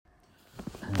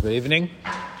Good evening.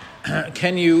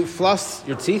 Can you floss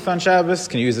your teeth on Shabbos?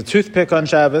 Can you use a toothpick on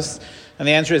Shabbos? And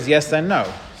the answer is yes and no.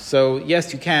 So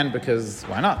yes, you can, because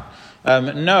why not?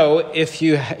 No, if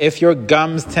your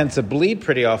gums tend to bleed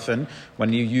pretty often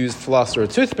when you use floss or a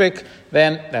toothpick,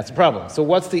 then that's a problem. So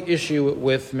what's the issue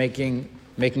with making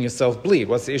yourself bleed?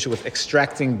 What's the issue with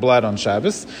extracting blood on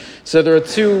Shabbos? So there are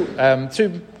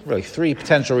three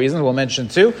potential reasons. We'll mention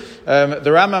two. The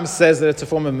Rambam says that it's a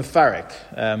form of mefarik.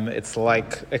 It's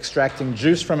like extracting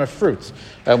juice from a fruit,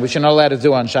 which you're not allowed to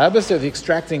do on Shabbos. So if you're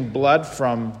extracting blood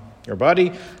from your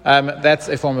body, that's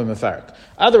a form of mefarik.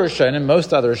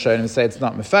 Most other Rishonim say it's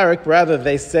not mefarik. Rather,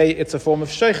 they say it's a form of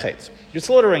shochet. You're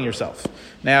slaughtering yourself.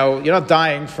 Now, you're not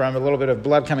dying from a little bit of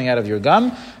blood coming out of your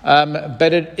gum,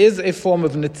 but it is a form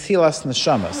of netilas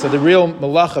neshama. So the real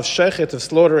malach of shochet, of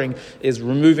slaughtering, is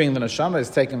removing the neshama,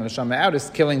 is taking the neshama out, is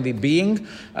killing the being.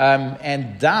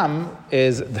 And dam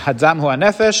is hadam hu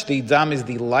hanefesh. The dam is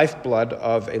the lifeblood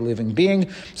of a living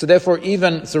being. So therefore,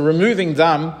 removing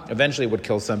dam eventually would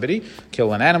kill somebody,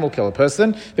 kill an animal, kill a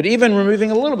person. But even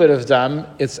removing a little bit of dam,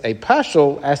 it's a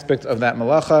partial aspect of that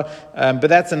malacha, but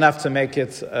that's enough to make it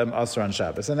asur on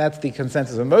Shabbos. And that's the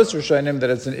consensus of most Rishonim, that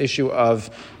it's an issue of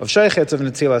shochet, of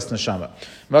netilas neshama.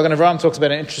 Magen Avraham talks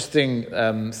about an interesting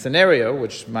scenario,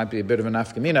 which might be a bit of an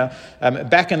afkamina.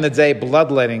 Back in the day,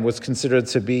 bloodletting was considered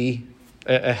to be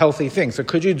a healthy thing. So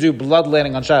could you do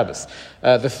bloodletting on Shabbos?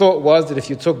 The thought was that if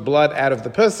you took blood out of the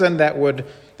person, that would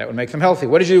make them healthy.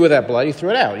 What did you do with that blood? You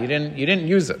threw it out. You didn't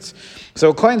use it. So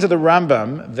according to the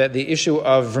Rambam, that the issue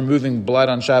of removing blood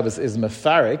on Shabbos is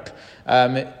mefarik,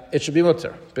 it should be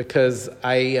mutter, because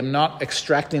I am not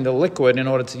extracting the liquid in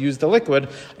order to use the liquid.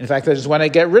 In fact, I just want to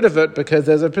get rid of it because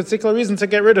there's a particular reason to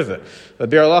get rid of it. But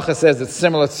Bir Halacha says it's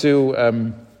similar to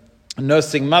a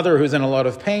nursing mother who's in a lot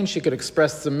of pain. She could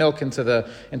express some milk into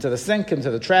the sink,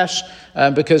 into the trash,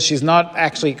 because she's not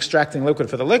actually extracting liquid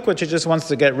for the liquid. She just wants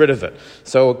to get rid of it.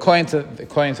 So according to the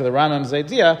Rambam's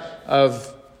idea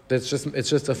of it's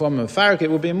just a form of farik,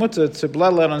 it would be mutter to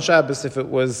bloodlet on Shabbos if it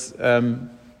was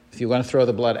if you're going to throw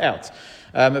the blood out.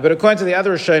 But according to the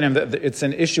other Rishonim, it's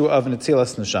an issue of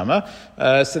netilas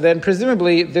neshama. So then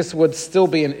presumably this would still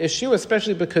be an issue,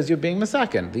 especially because you're being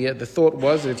masakin. The thought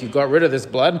was that if you got rid of this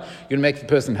blood, you'd make the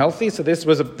person healthy. So this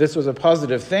was a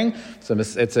positive thing. So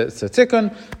it's a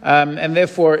tikkun, and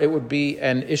therefore it would be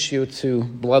an issue to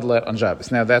bloodlet on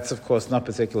Shabbos. Now that's of course not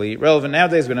particularly relevant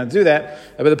nowadays. We don't do that.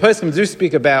 But the poskim do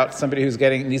speak about somebody who's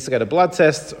needs to get a blood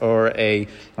test, or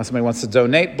somebody wants to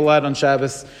donate blood on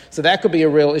Shabbos. So that could be a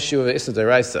real issue of Issa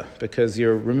Deraisa, because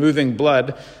you're removing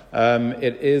blood, and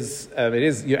you're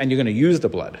going to use the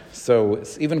blood. So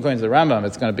even according to the Rambam,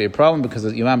 it's going to be a problem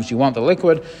because you want the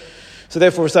liquid. So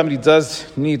therefore, if somebody does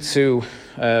need to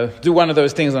do one of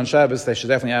those things on Shabbos, they should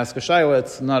definitely ask a shayla.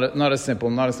 It's not a simple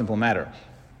matter.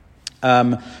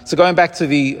 So going back to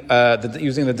the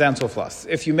using the dental floss,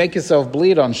 if you make yourself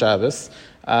bleed on Shabbos,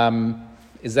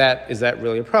 is that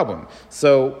really a problem?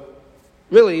 So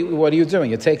really, what are you doing?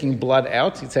 You're taking blood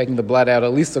out. You're taking the blood out,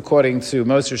 at least according to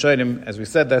most Rishonim. As we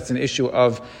said, that's an issue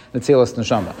of netilas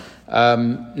neshama.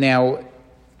 Now,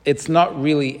 it's not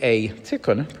really a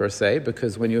tikkun per se,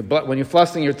 because when you're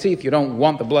flossing your teeth, you don't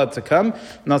want the blood to come.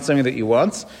 Not something that you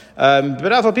want.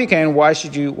 But Alpha Pikain, why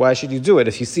should you do it?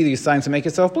 If you see that you're starting to make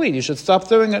yourself bleed, you should stop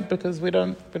doing it, because we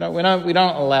don't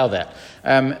allow that.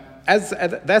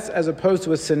 That's as opposed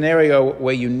to a scenario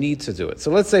where you need to do it.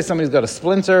 So let's say somebody's got a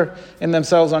splinter in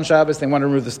themselves on Shabbos, they want to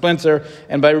remove the splinter,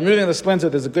 and by removing the splinter,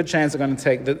 there's a good chance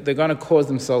they're going to cause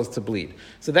themselves to bleed.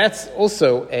 So that's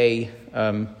also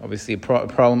obviously a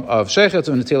problem of shochet,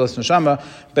 of netilas neshama.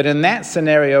 But in that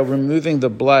scenario, removing the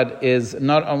blood is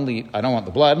not only, I don't want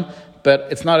the blood, but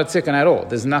it's not a tikkun at all.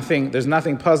 There's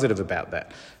nothing positive about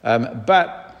that.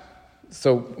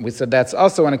 So we said that's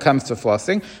also when it comes to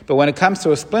flossing, but when it comes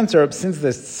to a splinter, since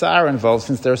there's tsar involved,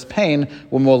 since there's pain,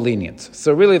 we're more lenient.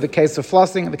 So really the case of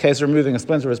flossing, the case of removing a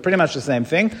splinter is pretty much the same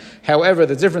thing. However,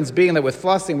 the difference being that with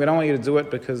flossing, we don't want you to do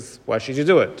it because why should you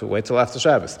do it? To wait till after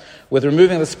Shabbos. With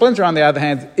removing the splinter, on the other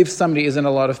hand, if somebody is in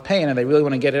a lot of pain and they really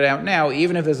want to get it out now,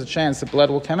 even if there's a chance that blood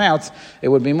will come out, it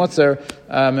would be mutter,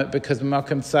 because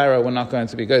b'makom tsara, we're not going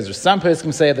to be gozer. Some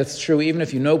person say that's true even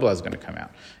if you know blood is going to come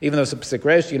out. Even though it's a pesik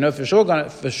reish, you know for sure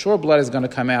blood is going to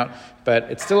come out, but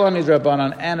it's still only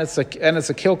drabanan, and it's a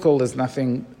kilkul. There's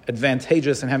nothing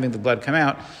advantageous in having the blood come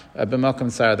out.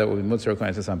 B'malkam tsara, that will be mutter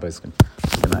according to some poskim.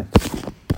 Good night.